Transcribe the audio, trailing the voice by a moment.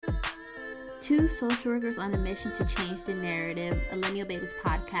Two social workers on a mission to change the narrative, Millennial Babies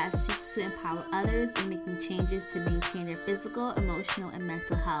podcast seeks to empower others in making changes to maintain their physical, emotional, and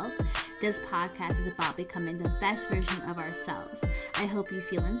mental health. This podcast is about becoming the best version of ourselves. I hope you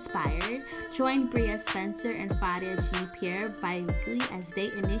feel inspired. Join Bria Spencer and Fadia Jean-Pierre bi-weekly as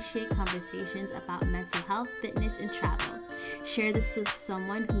they initiate conversations about mental health, fitness, and travel. Share this with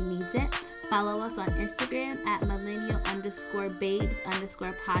someone who needs it. Follow us on Instagram at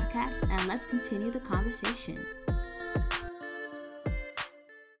millennial_babes_podcast, and let's continue the conversation.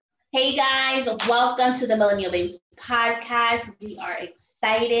 Hey guys, welcome to the Millennial Babes podcast. We are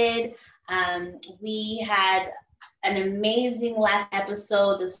excited. We had an amazing last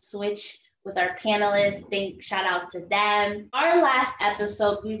episode, the switch with our panelists. Shout out to them. Our last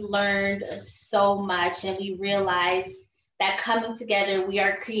episode, we learned so much and we realized that coming together, we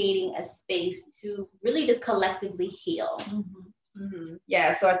are creating a space to really just collectively heal.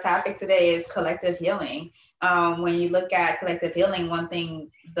 Yeah, so our topic today is collective healing. When you look at collective healing, one thing,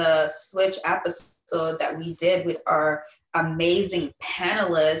 the switch episode that we did with our amazing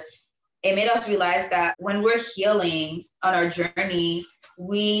panelists, it made us realize that when we're healing on our journey,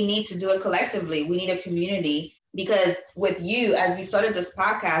 we need to do it collectively. We need a community, because with you, as we started this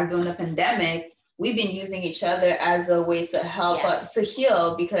podcast during the pandemic, we've been using each other as a way to help us to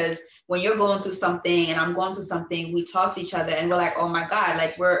heal, because when you're going through something and I'm going through something, we talk to each other and we're like, oh my God,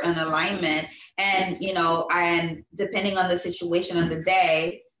 like we're in alignment. And, and depending on the situation on the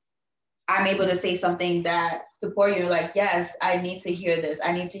day, I'm able to say something that support you. Like, yes, I need to hear this.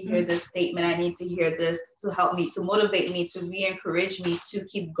 I need to hear this statement. I need to hear this to help me, to motivate me, to re-encourage me to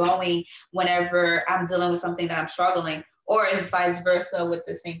keep going whenever I'm dealing with something that I'm struggling, or it's vice versa with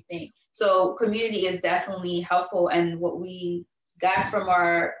the same thing. So community is definitely helpful. And what we got from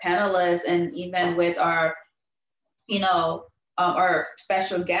our panelists and even with our, our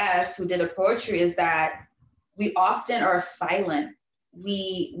special guests who did a poetry is that we often are silent.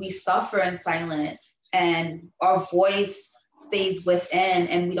 We suffer in silence, and our voice stays within,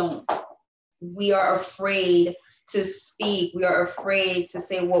 and we are afraid to speak. We are afraid to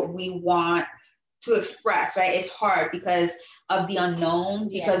say what we want to express, right? It's hard because of the unknown,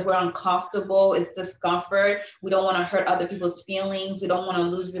 because we're uncomfortable. It's discomfort. We don't want to hurt other people's feelings. We don't want to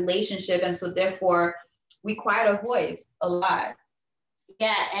lose relationship. And so therefore we quiet our voice a lot.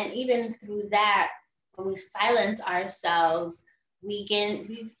 Yeah. And even through that, when we silence ourselves, we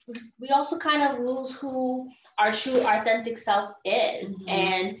also kind of lose who our true authentic self is.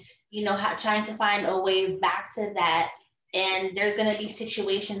 And, trying to find a way back to that. And there's going to be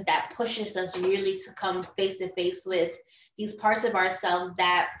situations that pushes us really to come face to face with these parts of ourselves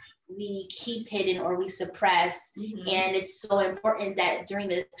that we keep hidden or we suppress. And it's so important that during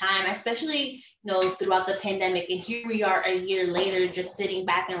this time, especially, throughout the pandemic, and here we are a year later, just sitting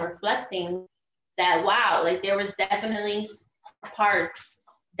back and reflecting that, wow, like there was definitely parts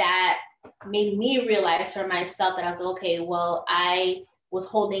that made me realize for myself that I was like, okay, well, I was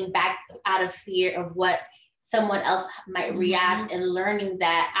holding back out of fear of what someone else might react, and learning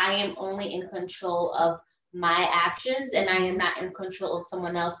that I am only in control of my actions and I am not in control of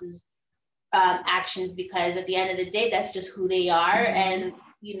someone else's actions, because at the end of the day, that's just who they are. And,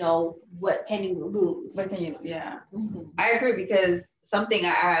 what can you lose? I agree, because something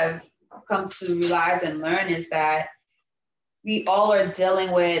I've come to realize and learn is that we all are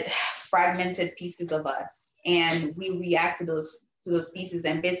dealing with fragmented pieces of us, and we react to those pieces.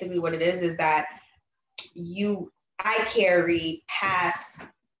 And basically what it is that I carry past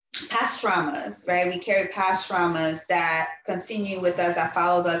traumas, right? We carry past traumas that continue with us, that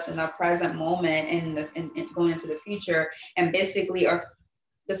followed us in our present moment and going into the future. And basically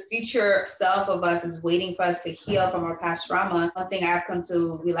the future self of us is waiting for us to heal from our past trauma. One thing I've come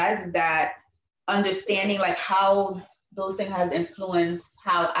to realize is that understanding like how those things has influenced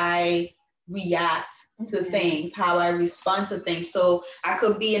how I react to things, how I respond to things. So I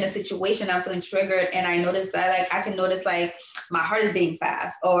could be in a situation, I'm feeling triggered, and I notice that I can notice my heart is beating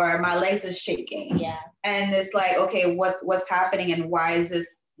fast or my legs are shaking. Yeah. And it's like, okay, what's happening, and why is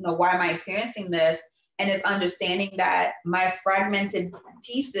this, why am I experiencing this? And it's understanding that my fragmented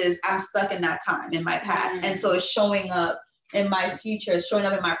pieces, I'm stuck in that time in my past. And so it's showing up in my future, it's showing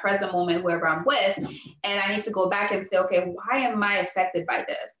up in my present moment, wherever I'm with. And I need to go back and say, okay, why am I affected by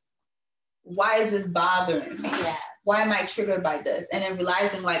this? Why is this bothering me? Yeah. Why am I triggered by this? And then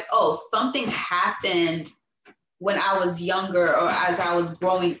realizing something happened when I was younger or as I was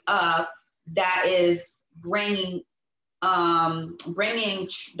growing up that is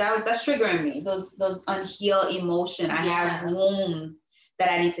that's triggering me. Those unhealed emotion. I have wounds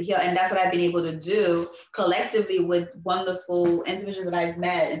that I need to heal. And that's what I've been able to do collectively with wonderful individuals that I've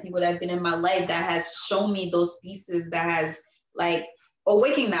met and people that have been in my life that has shown me those pieces, that has like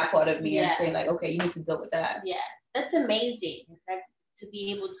awakening that part of me and saying like, okay, you need to deal with that. Yeah, that's amazing. To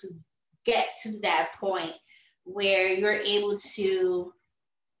be able to get to that point where you're able to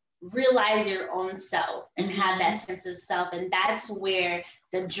realize your own self and have that sense of self. And that's where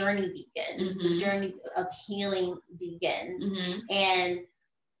the journey begins. The journey of healing begins. And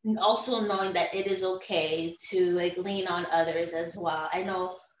also knowing that it is okay to like lean on others as well. I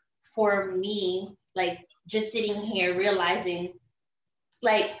know for me, like just sitting here realizing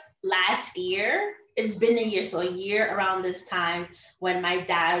like last year, it's been a year. So a year around this time when my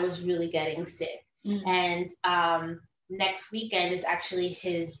dad was really getting sick. And next weekend is actually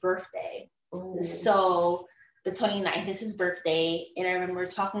his birthday. Ooh. So the 29th is his birthday. And I remember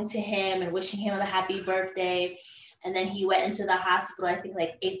talking to him and wishing him a happy birthday. And then he went into the hospital, I think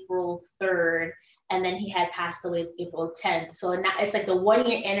like April 3rd. And then he had passed away April 10th. So now it's like the 1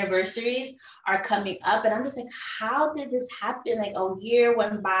 year anniversaries are coming up. And I'm just like, how did this happen? Like a year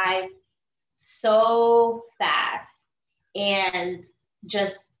went by so fast. And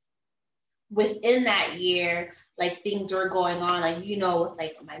just within that year, like things were going on, like, you know, with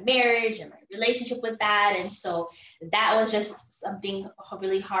like my marriage and my relationship with that. And so that was just something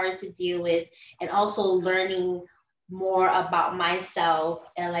really hard to deal with. And also learning more about myself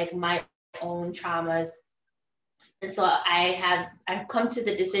and like my own traumas. And so I've come to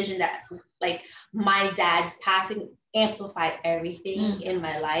the decision that like my dad's passing amplified everything in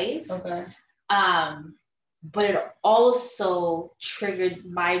my life. Okay. But it also triggered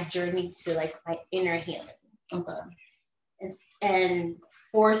my journey to like my inner healing. Okay. And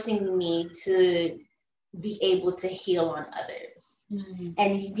forcing me to be able to heal on others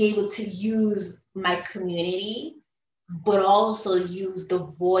and be able to use my community, but also use the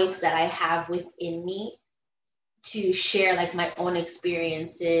voice that I have within me to share like my own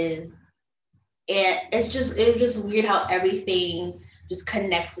experiences. And it's just weird how everything just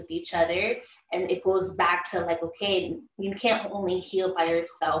connects with each other. And it goes back to like, okay, you can't only heal by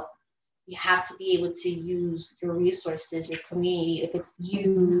yourself. You have to be able to use your resources, your community, if it's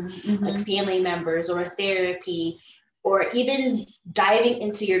you, like family members or therapy, or even diving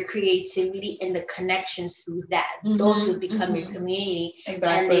into your creativity and the connections through that. Those will become your community.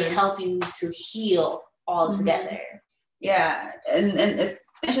 Exactly. And they help you to heal all together. Yeah. And it's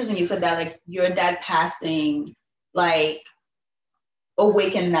interesting you said that, like your dad passing, like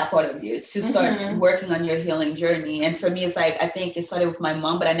awaken that part of you to start working on your healing journey. And for me, it's like, I think it started with my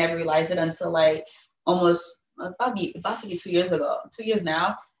mom, but I never realized it until like almost, it's about to be 2 years ago, 2 years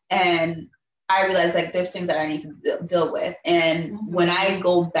now. And I realized like there's things that I need to deal with. And when I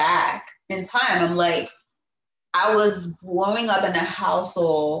go back in time, I'm like, I was growing up in a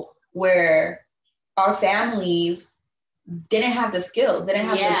household where our families didn't have the skills, didn't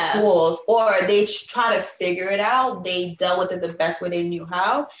have the tools, or they try to figure it out. They dealt with it the best way they knew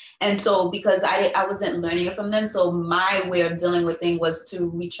how. And so because I wasn't learning it from them, so my way of dealing with things was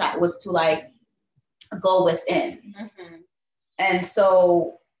to like go within. And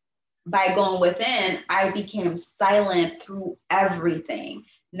so by going within, I became silent through everything,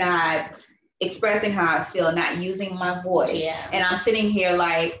 not expressing how I feel, not using my voice. And I'm sitting here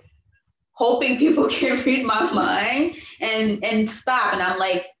like hoping people can read my mind and stop. And I'm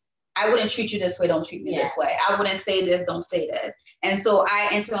like, I wouldn't treat you this way, don't treat me this way. I wouldn't say this, don't say this. And so I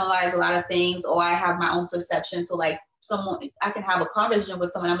internalize a lot of things, or I have my own perception. So like I can have a conversation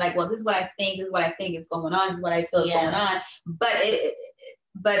with someone. I'm like, well, this is what I think. This is what I think is going on. This is what I feel is going on.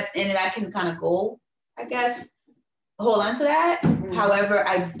 But then I can kind of go, I guess, hold on to that. However,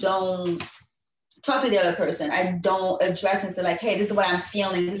 I don't talk to the other person. I don't address and say like, hey, this is what I'm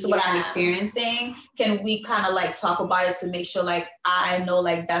feeling. This is what I'm experiencing. Can we kind of like talk about it to make sure like I know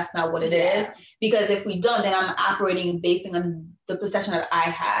like that's not what it is? Because if we don't, then I'm operating based on the perception that I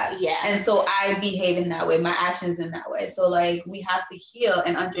have. And so I behave in that way, my actions in that way. So like we have to heal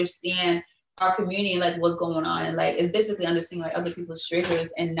and understand our community, like what's going on. And like it's basically understanding like other people's triggers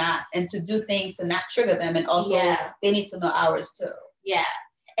and to do things to not trigger them. And also they need to know ours too.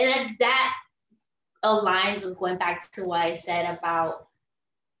 And that aligns with going back to what I said about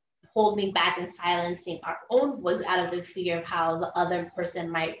holding back and silencing our own voice out of the fear of how the other person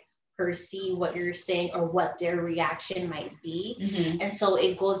might perceive what you're saying or what their reaction might be. And so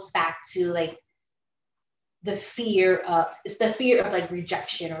it goes back to like the fear of like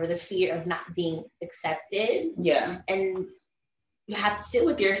rejection or the fear of not being accepted. And you have to sit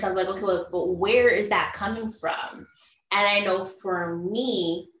with yourself like, okay, well, but where is that coming from? And I know for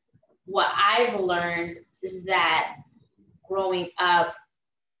me, what I've learned is that growing up,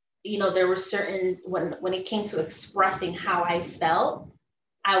 you know, there were certain, when it came to expressing how I felt,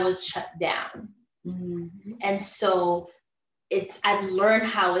 I was shut down. Mm-hmm. And so I've learned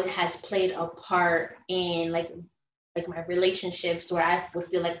how it has played a part in like my relationships, where I would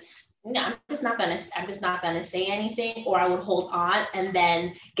feel like, no, I'm just not gonna say anything, or I would hold on and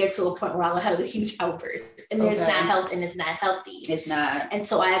then get to a point where I would have a huge outburst, and it's not healthy, and it's not healthy. It's not. And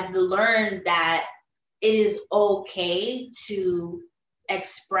so I've learned that it is okay to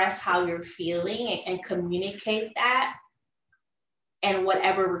express how you're feeling and communicate that, and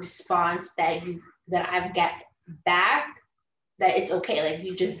whatever response that I've got back, that it's okay. Like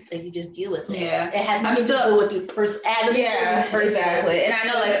you just deal with it. Yeah. It has nothing to do with you personally. Yeah, exactly. And I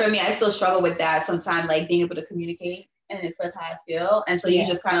know, like, for me, I still struggle with that sometimes, like being able to communicate and express how I feel. And so you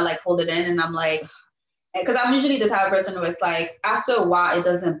just kind of like hold it in, and I'm like, because I'm usually the type of person where it's like, after a while, it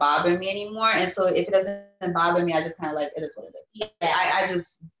doesn't bother me anymore. And so if it doesn't bother me, I just kind of like, it is what it is. Yeah. I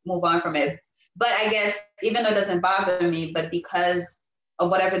just move on from it. But I guess even though it doesn't bother me, but because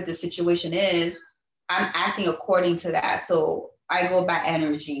of whatever the situation is, I'm acting according to that. So I go by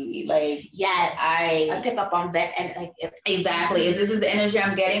energy. Like, yes, I pick up on that, and like exactly. If this is the energy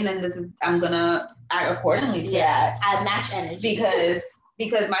I'm getting, then I'm gonna act accordingly to that. I match energy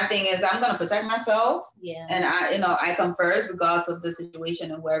because my thing is, I'm gonna protect myself. Yeah. And I come first, regardless of the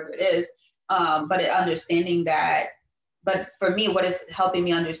situation and wherever it is. But understanding that. But for me, what is helping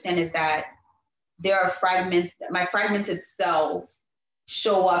me understand is that there are my fragmented self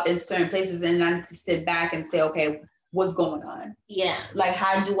show up in certain places, and I need to sit back and say, okay, what's going on? Yeah. Like,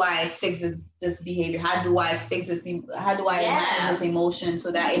 how do I fix this behavior? How do I fix this? How do I manage this emotion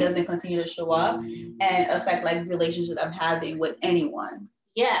so that it doesn't continue to show up and affect like relationships I'm having with anyone?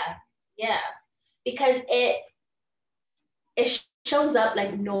 Yeah. Yeah. Because it shows up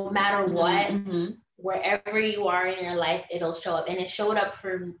like no matter what, mm-hmm. wherever you are in your life, it'll show up. And it showed up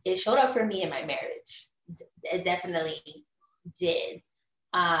for me in my marriage. It definitely did.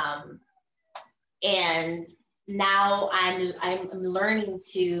 And now I'm learning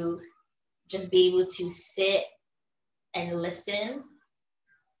to just be able to sit and listen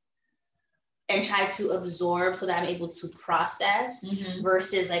and try to absorb so that I'm able to process, mm-hmm.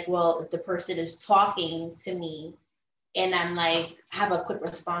 versus like, well, if the person is talking to me and I'm like, have a quick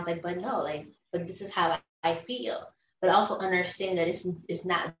response, like, but this is how I feel. But also understanding that it's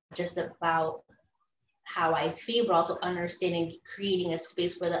not just about how I feel, but also understanding, creating a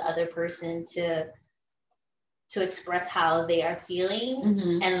space for the other person to express how they are feeling,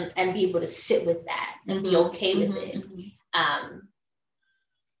 mm-hmm. and be able to sit with that and mm-hmm. be okay with mm-hmm. it.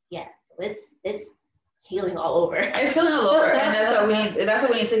 So it's healing all over. It's healing all over, and that's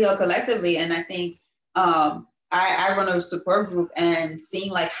what we need to heal collectively. And I think I run a support group, and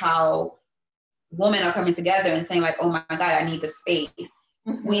seeing like how women are coming together and saying like, oh my God, I need the space.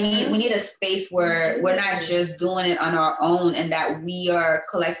 Mm-hmm. We need a space where we're not just doing it on our own, and that we are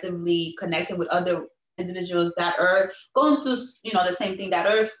collectively connected with other individuals that are going through, the same thing, that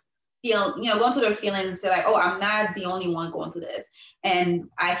are going through their feelings, say like, oh, I'm not the only one going through this. And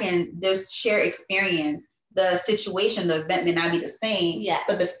there's shared experience. The situation, the event may not be the same,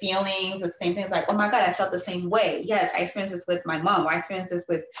 but the feelings, the same things, like, oh my God, I felt the same way. Yes, I experienced this with my mom, or I experienced this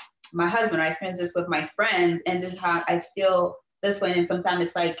with my husband, or I experienced this with my friends, and this is how I feel this way. And sometimes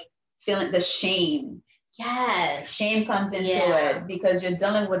it's like feeling the shame. Yes. Shame comes into it because you're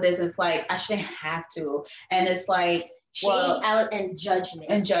dealing with this. It's like, I shouldn't have to. And it's like, shame out and judgment.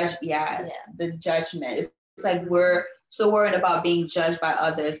 The judgment. It's like we're so worried about being judged by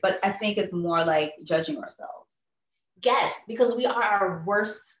others, but I think it's more like judging ourselves. Yes, because we are our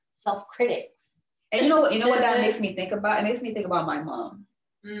worst self-critics. And you know what that makes me think about? It makes me think about my mom.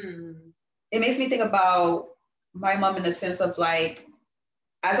 It makes me think about my mom in the sense of like,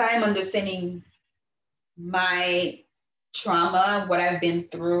 as I am understanding my trauma, what I've been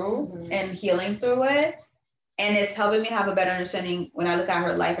through, and healing through it, and it's helping me have a better understanding when I look at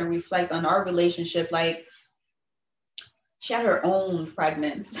her life and reflect on our relationship. Like, she had her own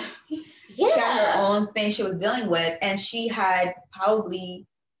fragments. She had her own thing she was dealing with, and she had probably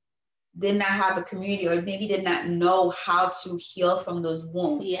did not have a community, or maybe did not know how to heal from those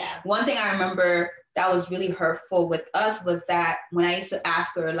wounds. One thing I remember that was really hurtful with us was that when I used to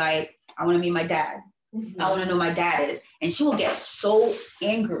ask her, like, I want to meet my dad. I want to know who my dad is. And she will get so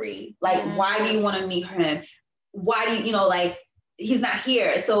angry. Like, why do you want to meet him? Why do you, like, he's not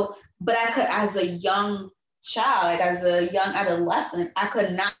here. So, but I could, as a young child, like as a young adolescent, I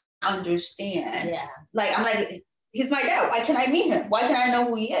could not understand. Like, I'm like, he's my dad. Why can't I meet him? Why can't I know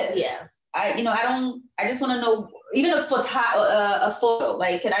who he is? I just want to know, even a photo,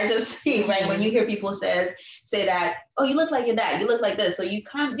 like, can I just see, right? When you hear people say that, oh, you look like your dad, you look like this. So you're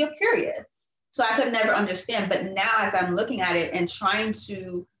curious. So I could never understand. But now as I'm looking at it and trying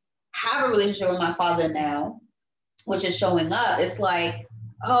to have a relationship with my father now, which is showing up, it's like,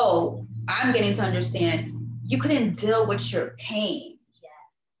 oh, I'm getting to understand you couldn't deal with your pain. Yeah.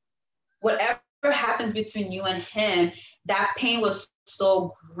 Whatever happens between you and him, that pain was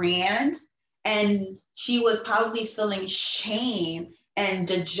so grand, and she was probably feeling shame and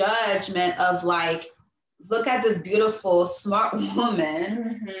the judgment of like, look at this beautiful, smart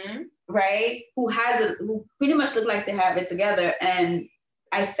woman, right? Who pretty much look like they have it together, and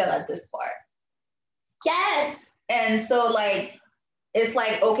I fell at this part. Yes. And so like, it's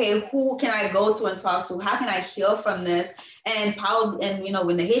like, okay, who can I go to and talk to? How can I heal from this? And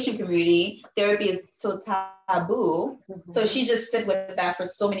in the Haitian community, therapy is so taboo. So she just sit with that for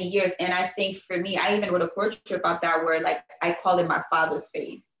so many years. And I think for me, I even wrote a portrait about that where like, I call it my father's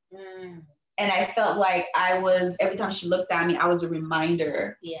face. And I felt like every time she looked at me, I was a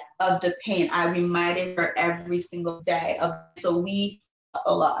reminder of the pain. I reminded her every single day so we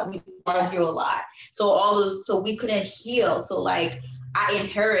argue a lot. So we couldn't heal. So like, I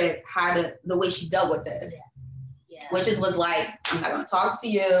inherit the way she dealt with it, which was like, I'm not gonna talk to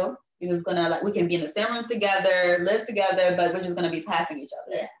you. We're just gonna we can be in the same room together, live together, but we're just gonna be passing each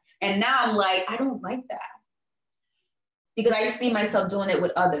other. Yeah. And now I'm like, I don't like that because I see myself doing it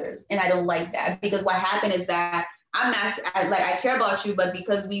with others, and I don't like that because what happened is that I care about you, but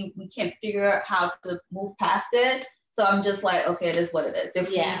because we can't figure out how to move past it. So I'm just like, okay, it is what it is. If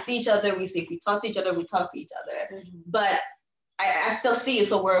we see each other, we see. If we talk to each other, we talk to each other. But I still see you,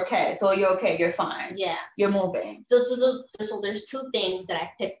 so we're okay. So you're okay, you're fine. Yeah. You're moving. So there's two things that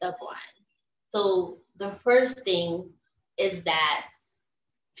I picked up on. So the first thing is that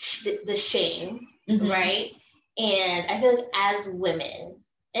the shame, right? And I feel like as women,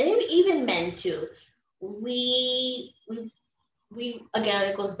 and even men too, we again,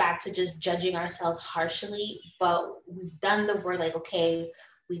 it goes back to just judging ourselves harshly, but we've done the work, like, okay,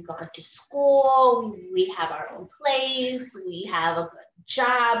 we've gone to school, we have our own place, we have a good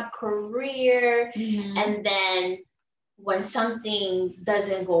job, career, and then when something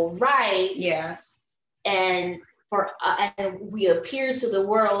doesn't go right, and we appear to the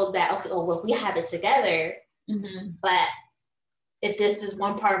world that, okay, oh, well, we have it together, but if this is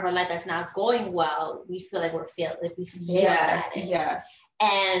one part of our life that's not going well, we feel like we failed at it. Yes.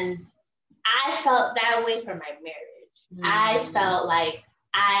 And I felt that way for my marriage. I felt like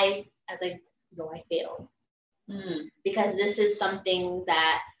I failed. Because this is something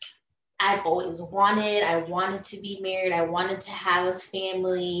that I've always wanted. I wanted to be married. I wanted to have a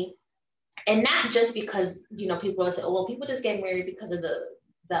family. And not just because, people will say, oh, well, people just get married because of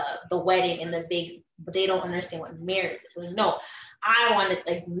the wedding and but they don't understand what marriage is. So no, I wanted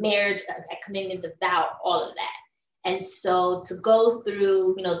like marriage, that commitment, the vow, all of that. And so to go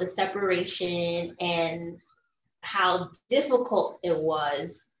through, the separation and how difficult it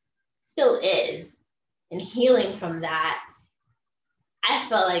was, still is, and healing from that, I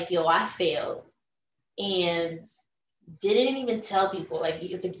felt like, I failed and didn't even tell people. Like,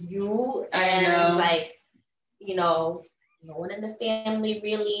 it's like you and like, no one in the family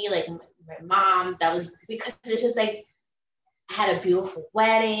really, like my mom, that was because it's just like, I had a beautiful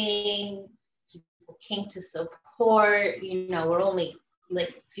wedding, people came to support, we're only like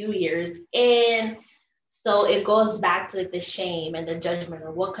a few years in. So it goes back to like the shame and the judgment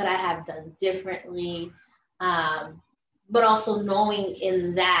of what could I have done differently. But also knowing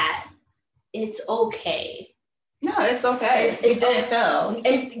in that it's okay. No, it's okay. You didn't fail.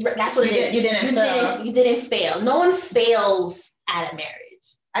 That's what it is. You didn't fail. You didn't fail. No one fails at a marriage.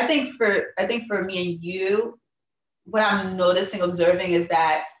 I think for me and you, what I'm noticing, observing is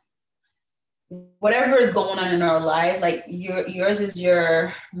that whatever is going on in our life, like yours is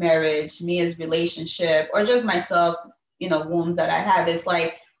your marriage, me is relationship, or just myself, wounds that I have, it's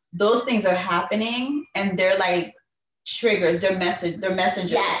like those things are happening and they're like triggers, they're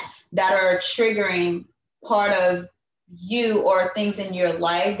messengers that are triggering part of you or things in your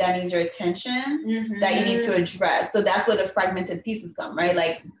life that needs your attention that you need to address. So that's where the fragmented pieces come, right?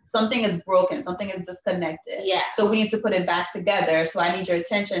 Like something is broken, something is disconnected. Yeah. So we need to put it back together. So I need your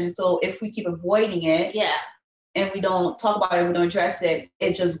attention. So if we keep avoiding it, and we don't talk about it, we don't address it,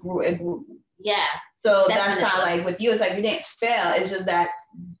 it just grew. Yeah. So definitely. That's kind of like with you, it's like you didn't fail. It's just that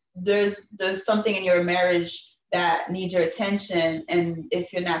there's something in your marriage that needs your attention, and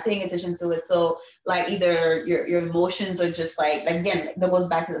if you're not paying attention to it, so like either your emotions are just like again, that goes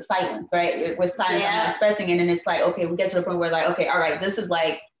back to the silence, right? We're silent, expressing it, and it's like, okay, we get to the point where like, okay, all right, this is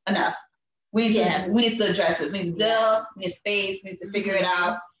like enough. We need to address this. We need to deal, we need space, we need to figure it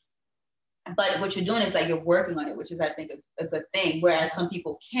out. But what you're doing is like you're working on it, which is, I think, is a good thing. Whereas some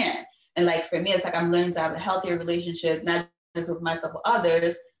people can't. And like for me, it's like I'm learning to have a healthier relationship, not just with myself, with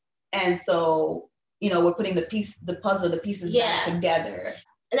others. And so, we're putting the pieces back together.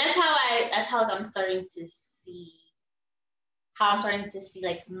 And that's how I'm starting to see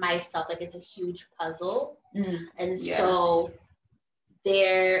like myself, like it's a huge puzzle. And so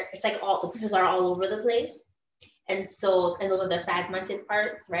it's like all the pieces are all over the place. And those are the fragmented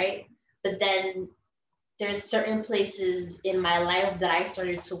parts, right? But then there's certain places in my life that I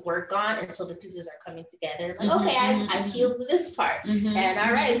started to work on, and so the pieces are coming together. Like, okay, I've healed this part, and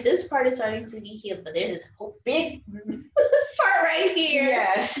all right, this part is starting to be healed, but there's this whole big part right here.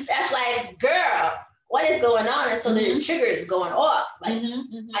 Yes, that's like, girl, what is going on? And so there's triggers going off like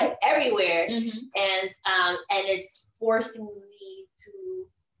everywhere, and it's forcing me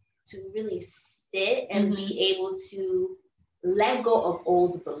to really sit and be able to let go of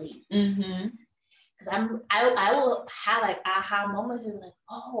old beliefs. Because I will have like aha moments where like,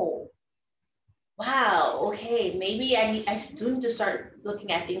 oh, wow, okay, maybe I do need to start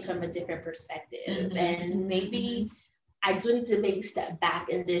looking at things from a different perspective, and maybe I do need to maybe step back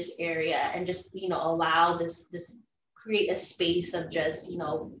in this area and just allow this create a space of just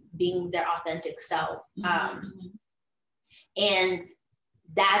being their authentic self, and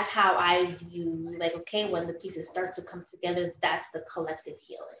that's how I view, like, okay, when the pieces start to come together, that's the collective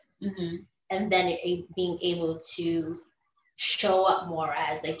healing. And then being able to show up more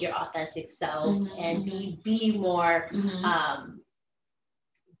as like your authentic self and be more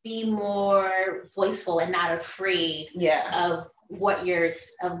voiceful and not afraid of what you're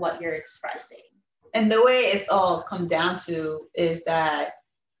expressing. And the way it's all come down to is that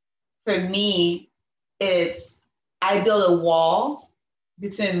for me, it's I build a wall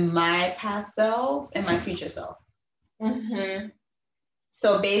between my past self and my future self.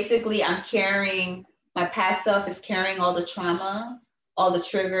 So basically, I'm carrying, my past self is carrying all the trauma, all the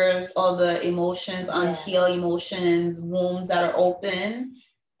triggers, all the emotions, unhealed emotions, wounds that are open,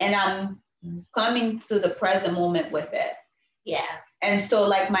 and I'm coming to the present moment with it. Yeah. And so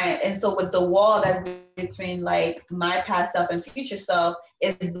with the wall that's between like my past self and future self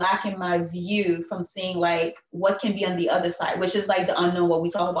is blocking my view from seeing like what can be on the other side, which is like the unknown, what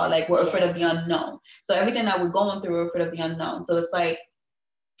we talk about, like we're afraid of the unknown. So everything that we're going through, we're afraid of the unknown. So it's like,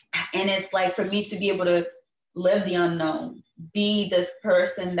 and it's like for me to be able to live the unknown, be this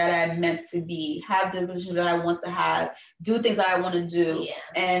person that I'm meant to be, have the vision that I want to have, do things that I want to do.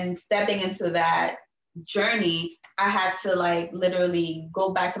 And stepping into that journey, I had to like literally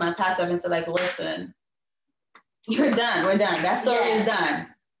go back to my past self and say like, listen, you're done. We're done. That story is done.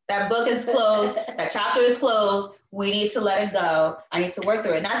 That book is closed. That chapter is closed. We need to let it go. I need to work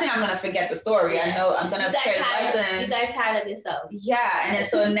through it. Not saying I'm going to forget the story. I know I'm going to carry the lesson. You got tired of yourself. Yeah. And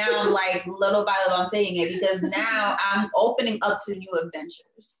so now I'm like, little by little, I'm taking it because now I'm opening up to new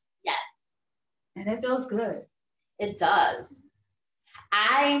adventures. Yes. And it feels good. It does.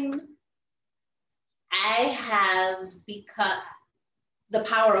 I have become the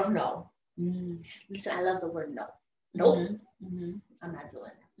power of no. Listen, I love the word no. Nope. I'm not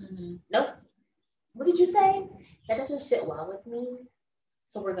doing it. Nope. What did you say? That doesn't sit well with me.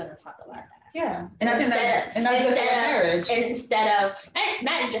 So we're gonna talk about that. Yeah. And I think that's good for marriage. Instead of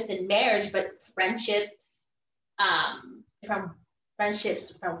not just in marriage, but friendships, from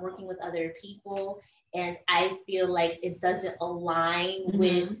working with other people. And I feel like it doesn't align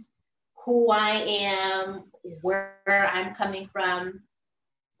with who I am, where I'm coming from,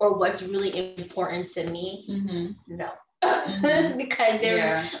 or what's really important to me. No. Because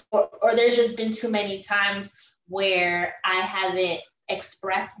there's just been too many times where I haven't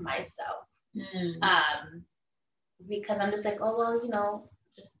expressed myself, because I'm just like, oh well,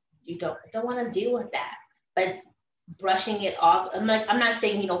 just you don't want to deal with that, but brushing it off. I'm not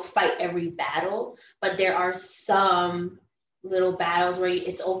saying fight every battle, but there are some little battles where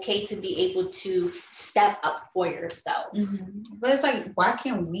it's okay to be able to step up for yourself. But it's like, why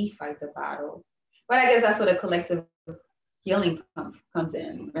can't we fight the battle? But I guess that's what a collective healing comes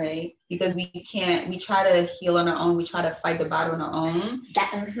in, right? Because we try to heal on our own, we try to fight the battle on our own,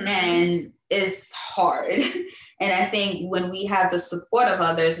 and it's hard. And I think when we have the support of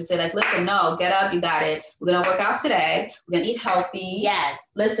others to say like, listen, no, get up, you got it. We're gonna work out today. We're gonna eat healthy. Yes.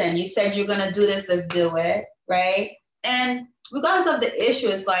 Listen, you said you're gonna do this, let's do it, right? And regardless of the issue,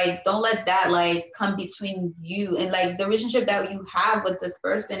 it's like, don't let that like come between you and like the relationship that you have with this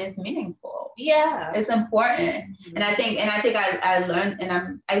person is meaningful. Yeah. It's important. And I think I learned,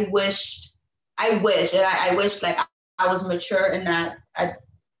 and I wish like I was mature in that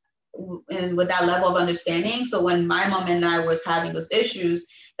and with that level of understanding. So when my mom and I was having those issues,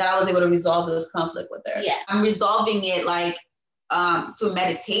 that I was able to resolve this conflict with her. Yeah. I'm resolving it like through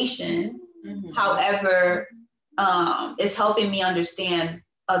meditation. However, it's helping me understand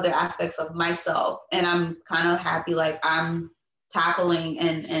other aspects of myself. And I'm kind of happy, like I'm tackling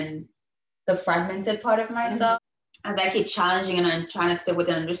and the fragmented part of myself. As I keep challenging and I'm trying to sit with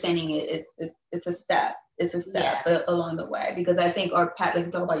and understanding it, it's a step. It's a step along the way. Because I think our path, like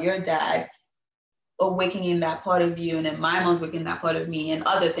you talk about your dad, awakening that part of you, and then my mom's awakening that part of me, and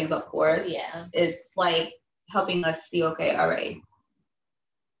other things, of course. Yeah. It's like helping us see, okay, all right,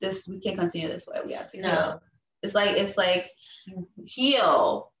 we can't continue this way. We have to heal. It's like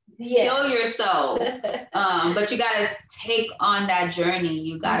heal yourself. But you gotta take on that journey.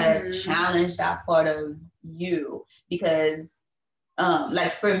 You gotta challenge that part of you, because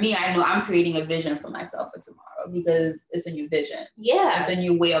like for me, I know I'm creating a vision for myself for tomorrow, because it's a new vision. Yeah. It's a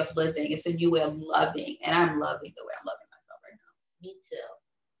new way of living. It's a new way of loving. And I'm loving the way I'm loving myself right now.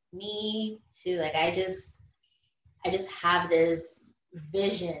 Me too. Like I just have this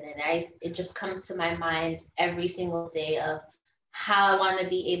vision, and it just comes to my mind every single day of how I want to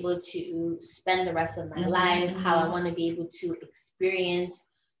be able to spend the rest of my life, how I want to be able to experience,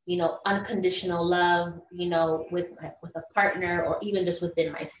 unconditional love, with a partner, or even just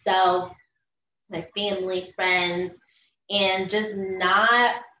within myself, my family, friends, and just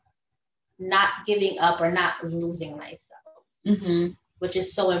not giving up or not losing myself, which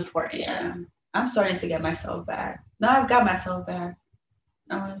is so important. Yeah. I'm starting to get myself back. No, I've got myself back.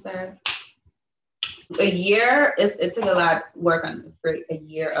 I want to say a year it took a lot of work for a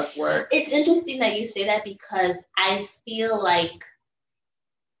year of work. It's interesting that you say that, because I feel like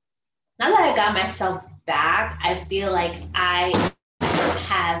now that I got myself back, I feel like I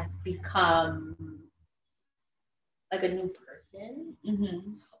have become like a new person,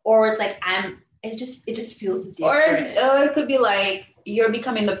 or it's like it just feels different. Or it could be like you're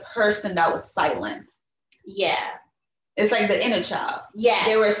becoming the person that was silent. Yeah. It's like the inner child. Yeah.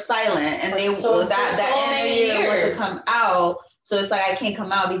 They were silent, and that energy wants to come out. So it's like, I can't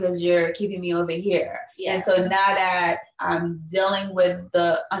come out because you're keeping me over here. Yeah. And so now that I'm dealing with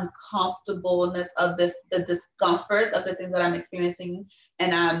the uncomfortableness of the discomfort of the things that I'm experiencing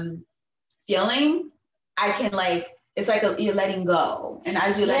and I'm feeling, I can it's like you're letting go. And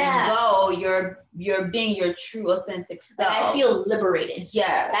as you're letting go, you're being your true, authentic self. I feel liberated.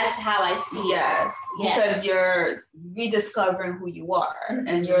 Yes. That's how I feel. Yes. Because you're rediscovering who you are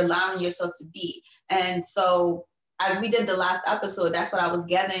and you're allowing yourself to be. And so as we did the last episode, that's what I was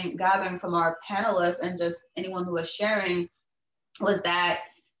gathering from our panelists and just anyone who was sharing, was that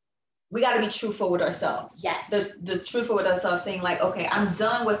we got to be truthful with ourselves. Yes. The truthful with ourselves, saying like, okay, I'm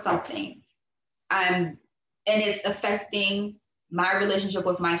done with something. And it's affecting my relationship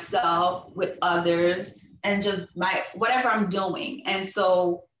with myself, with others, and just whatever I'm doing. And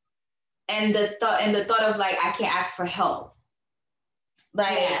so, and the thought of like, I can't ask for help.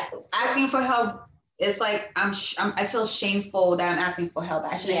 Asking for help, it's like I feel shameful that I'm asking for help.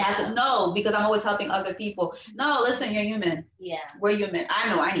 Actually, I have to know, because I'm always helping other people. No, listen, you're human. Yeah, we're human. I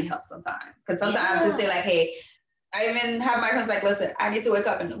know I need help sometimes, because sometimes I have to say like, hey, I even have my friends like, listen, I need to wake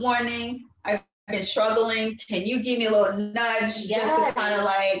up in the morning. I've been struggling. Can you give me a little nudge just to kind of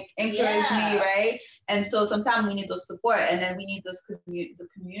like encourage me, right? And so sometimes we need those support, and then we need the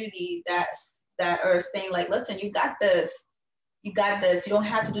community that are saying like, listen, you got this. You got this. You don't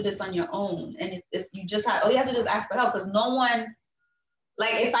have to do this on your own. And you just all you have to do is ask for help, because no one,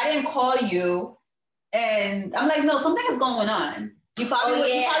 like if I didn't call you and I'm like, no, something is going on, you probably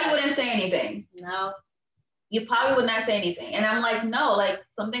wouldn't say anything. No. You probably would not say anything. And I'm like, no, like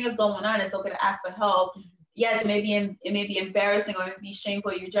something is going on. It's okay to ask for help. Yes, it may be embarrassing or it may be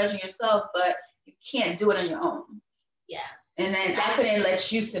shameful. You're judging yourself, but you can't do it on your own. Yeah. And then I couldn't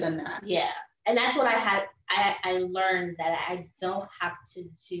let you sit in that. Yeah. And that's what I learned, that I don't have to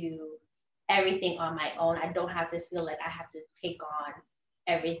do everything on my own. I don't have to feel like I have to take on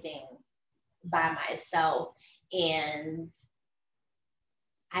everything by myself. And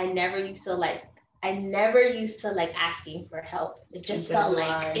I never used to like asking for help. It just felt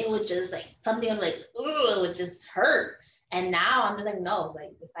like it would just like something like, ooh, it would just hurt. And now I'm just like, no,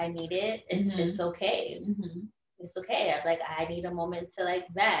 like if I need it, it's okay. It's okay. I'm like, I need a moment to like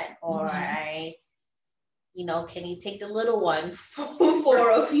vent, or can you take the little one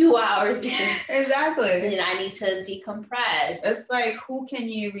for a few hours, because exactly, I need to decompress. It's like, who can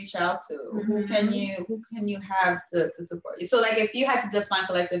you reach out to? Who can you have to support you? So like, if you had to define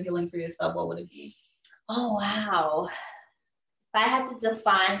collective healing for yourself, what would it be? Oh wow. If I had to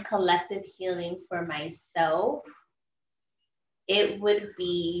define collective healing for myself, it would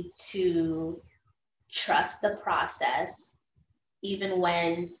be to trust the process, even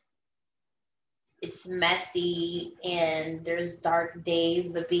when it's messy and there's dark days,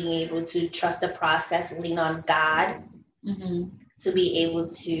 but being able to trust the process, lean on God to be able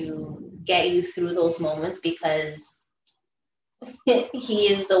to get you through those moments, because he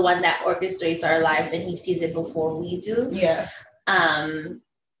is the one that orchestrates our lives and he sees it before we do. Yes. And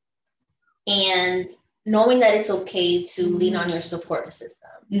knowing that it's okay to lean on your support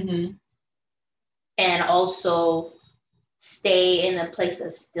system, and also stay in a place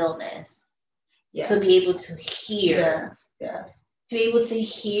of stillness, to be able to hear, to be able to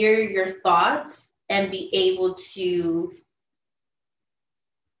hear your thoughts and be able to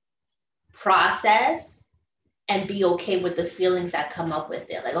process and be okay with the feelings that come up with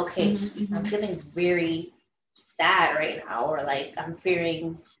it. Like, okay, I'm feeling very sad right now, or like I'm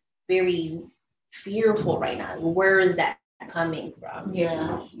feeling very fearful right now. Where is that coming from?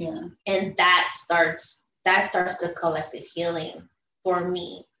 Yeah. And that starts the collective healing for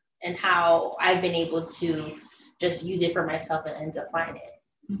me, and how I've been able to just use it for myself and define it.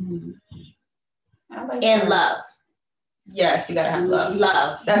 And love. Yes, you gotta have love.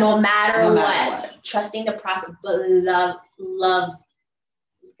 Love. No matter what. Trusting the process, but love. You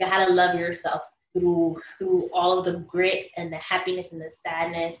gotta love yourself through all of the grit and the happiness and the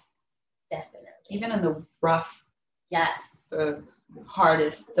sadness. Definitely. Even in the rough, the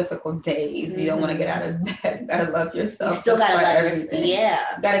hardest, difficult days, you don't want to get out of bed. You gotta love yourself. You still gotta love everything.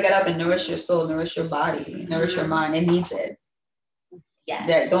 Yeah. You gotta get up and nourish your soul, nourish your body, nourish your mind. It needs it.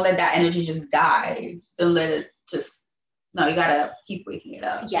 Yes. Don't let that energy just die. Don't let it just. No, you gotta keep waking it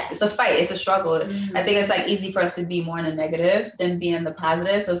up. Yes. It's a fight. It's a struggle. I think it's like easy for us to be more in the negative than be in the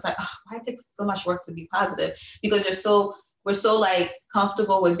positive. So it's like, why it takes so much work to be positive? Because we're so like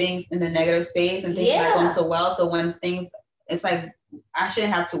comfortable with being in the negative space and things not going so well. So when things, it's like, I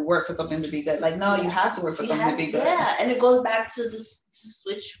shouldn't have to work for something to be good. Like, no, you have to work for something to be good. Yeah, and it goes back to the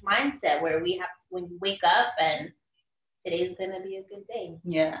switch mindset where when you wake up and today's gonna be a good day.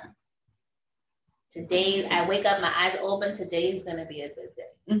 Yeah. Today, I wake up, my eyes open, today's going to be a good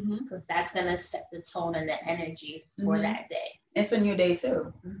day. Because that's going to set the tone and the energy for that day. It's a new day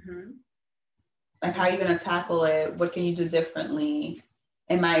too. Like, how are you going to tackle it? What can you do differently?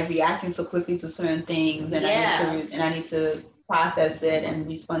 Am I reacting so quickly to certain things? And I need to process it and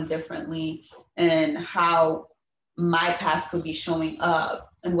respond differently. And how my past could be showing up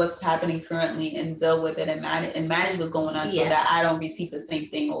and what's happening currently, and deal with it and manage what's going on, so that I don't repeat the same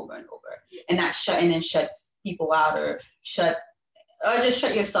thing over and over, and not shut people out, or just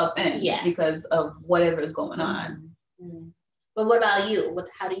shut yourself in because of whatever is going on. But what about you?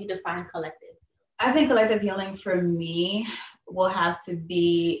 How do you define collective? I think collective healing for me will have to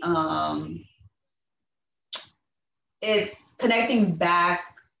be it's connecting back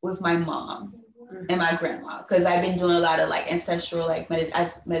with my mom and my grandma, because I've been doing a lot of like ancestral like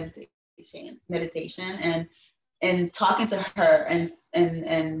meditation and talking to her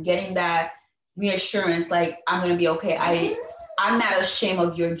and getting that reassurance, like, I'm gonna be okay. I'm not ashamed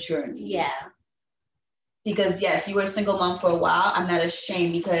of your journey. Yeah. Because yes, you were a single mom for a while. I'm not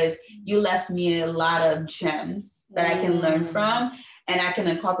ashamed, because you left me a lot of gems that I can learn from, and I can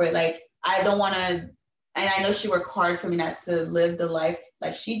incorporate. Like, I don't want to, and I know she worked hard for me not to live the life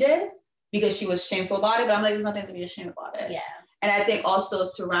like she did, because she was shameful about it, but I'm like, there's nothing to be ashamed about it. Yeah. And I think also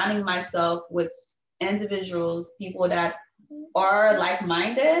surrounding myself with individuals, people that are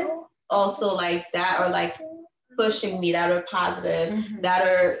like-minded, also like that, or like pushing me, that are positive, that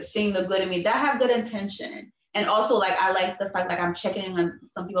are seeing the good in me, that have good intention. And also, like, I like the fact, like, I'm checking in on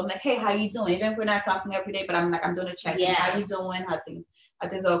some people. I'm like, hey, how you doing? Even if we're not talking every day, but I'm doing a check-in. Yeah. How you doing? How things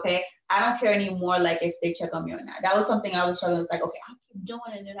are okay? I don't care anymore, like, if they check on me or not. That was something I was struggling with. Like, okay, I keep doing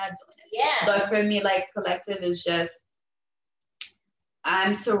it and they're not doing it. Yeah. But for me, like, collective is just,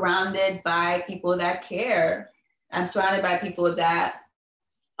 I'm surrounded by people that care. I'm surrounded by people that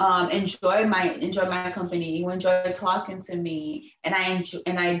enjoy my company, who enjoy talking to me, and and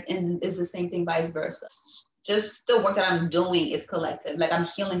it's the same thing vice versa. Just the work that I'm doing is collective. Like, I'm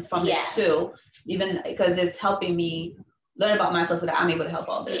healing from it too, even because it's helping me learn about myself, so that I'm able to help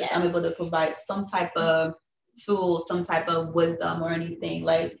others. Yeah. I'm able to provide some type of tool, some type of wisdom, or anything,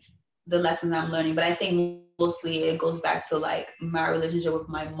 like the lessons I'm learning. But I think mostly it goes back to like my relationship with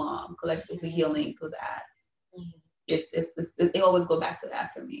my mom, collectively healing through that. It always go back to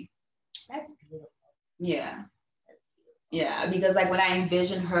that for me. That's beautiful. Yeah. Yeah, because like when I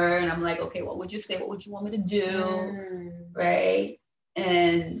envision her and I'm like, okay, what would you say? What would you want me to do? Right?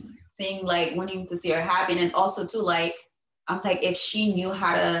 And seeing, like, wanting to see her happy. And also too, like, I'm like, if she knew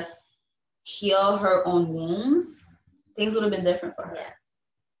how to heal her own wounds, things would have been different for her. Yeah.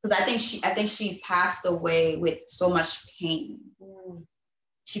 Because I think she passed away with so much pain.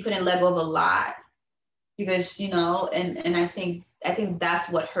 She couldn't let go of a lot because, you know, and I think that's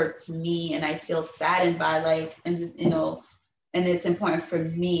what hurts me, and I feel saddened by, like, and you know, and it's important for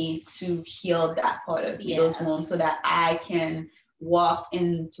me to heal that part of me, those wounds, so that I can walk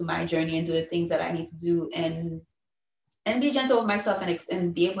into my journey and do the things that I need to do, and be gentle with myself,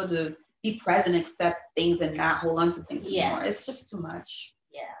 and be able to be present, accept things, and not hold on to things anymore. It's just too much.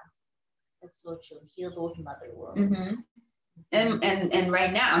 Yeah, that's so true. Heal those mother wounds. And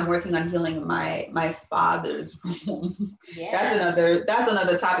right now I'm working on healing my father's womb. Yeah. That's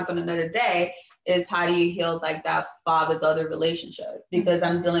another topic for another day, is how do you heal like that father-daughter relationship? Because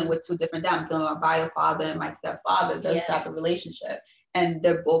I'm dealing with two different I'm dealing with my bio father and my stepfather, this type of relationship. And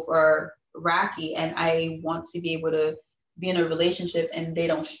they're both are rocky, and I want to be able to be in a relationship and they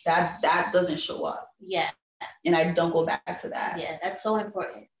don't that doesn't show up. Yeah. And I don't go back to that. Yeah, that's so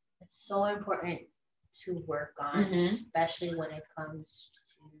important. It's so important to work on, especially when it comes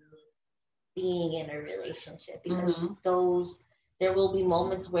to being in a relationship, because there will be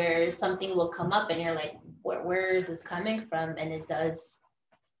moments where something will come up and you're like, where is this coming from? And it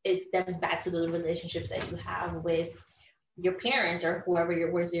stems back to those relationships that you have with your parents or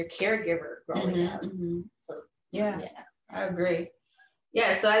whoever where's your caregiver growing up. So yeah, I agree.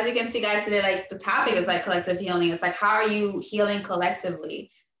 Yeah, so as you can see, guys, today, like, the topic is like collective healing. It's like, how are you healing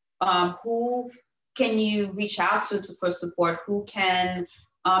collectively? Who can you reach out to for support? Who can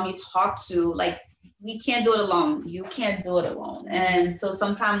you talk to? Like, we can't do it alone. You can't do it alone. And so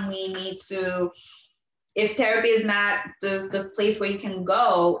sometimes we need to, if therapy is not the place where you can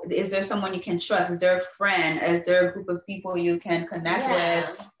go, is there someone you can trust? Is there a friend? Is there a group of people you can connect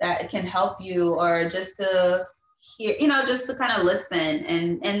with that can help you, or just to hear, you know, just to kind of listen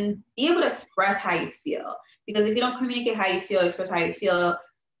and be able to express how you feel? Because if you don't communicate how you feel, express how you feel,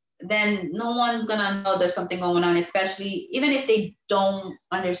 then no one's gonna know there's something going on, especially even if they don't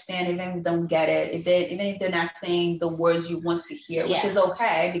understand, even if they don't get it, even if they're not saying the words you want to hear, which is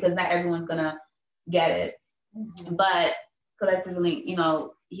okay, because not everyone's gonna get it. But collectively, you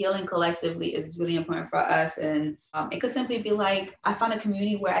know, healing collectively is really important for us. And it could simply be like, I found a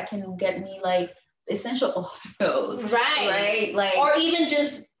community where I can get me like essential oils, right? Like, or even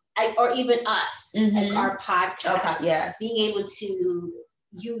just or even us, like our podcast, being able to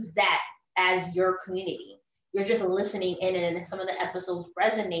use that as your community. You're just listening in, and some of the episodes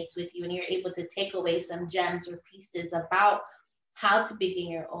resonates with you, and you're able to take away some gems or pieces about how to begin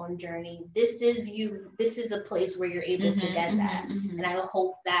your own journey. This is a place where you're able to get that. And I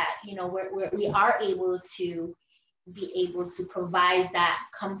hope that, you know, we are able to be able to provide that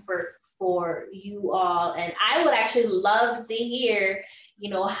comfort for you all. And I would actually love to hear, you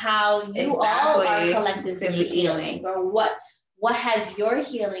know, how you all are collectively healing, or what has your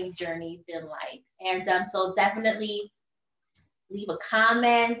healing journey been like? And so definitely leave a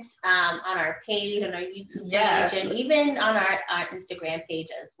comment on our page, on our YouTube page, and even on our Instagram page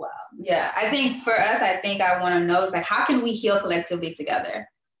as well. Yeah, I think for us, I want to know is like, how can we heal collectively together?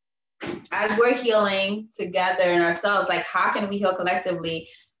 As we're healing together in ourselves, like, how can we heal collectively?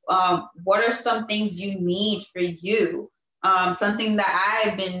 What are some things you need for you? Something that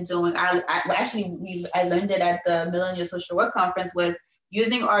I've been doing, I learned it at the Millennial Social Work Conference, was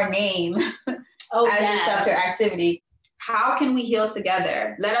using our name as a self-care activity. How can we heal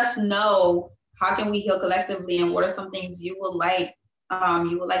together? Let us know, how can we heal collectively, and what are some things you would like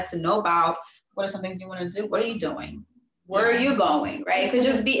to know about? What are some things you want to do? What are you doing? Where are you going? Right? It could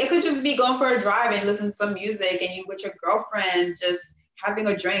just be going for a drive and listening to some music, and you with your girlfriend just having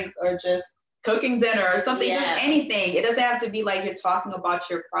a drink, or just cooking dinner or something, just anything. It doesn't have to be like you're talking about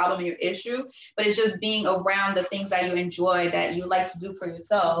your problem or your issue, but it's just being around the things that you enjoy, that you like to do for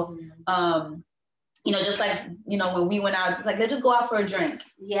yourself. You know, just like, you know, when we went out, it's like, let's just go out for a drink.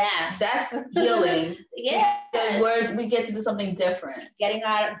 Yeah. That's healing. Because we get to do something different. Getting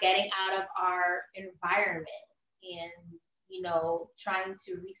out of our environment, and, you know, trying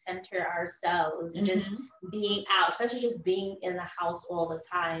to recenter ourselves, just being out, especially just being in the house all the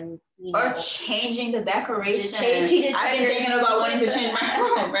time. You know, or changing the decoration. I've been thinking about wanting to change my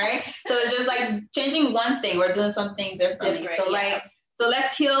room, right? So it's just like changing one thing, we're doing something differently. So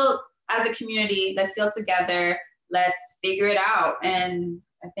let's heal as a community, let's heal together, let's figure it out. And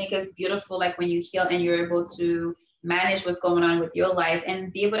I think it's beautiful, like, when you heal and you're able to manage what's going on with your life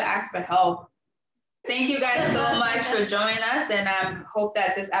and be able to ask for help. Thank you guys so much for joining us, and I hope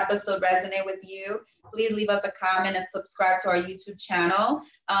that this episode resonated with you. Please leave us a comment and subscribe to our YouTube channel.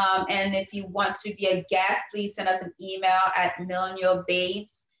 And if you want to be a guest, please send us an email at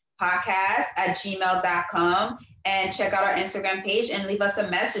millennialbabespodcast@gmail.com. and check out our Instagram page and leave us a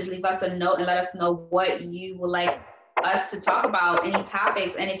message, leave us a note, and let us know what you would like us to talk about, any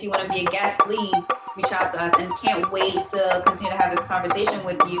topics. And if you want to be a guest, please reach out to us, and can't wait to continue to have this conversation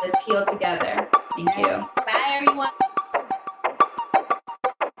with you. Let's heal together. Thank you. Bye, everyone.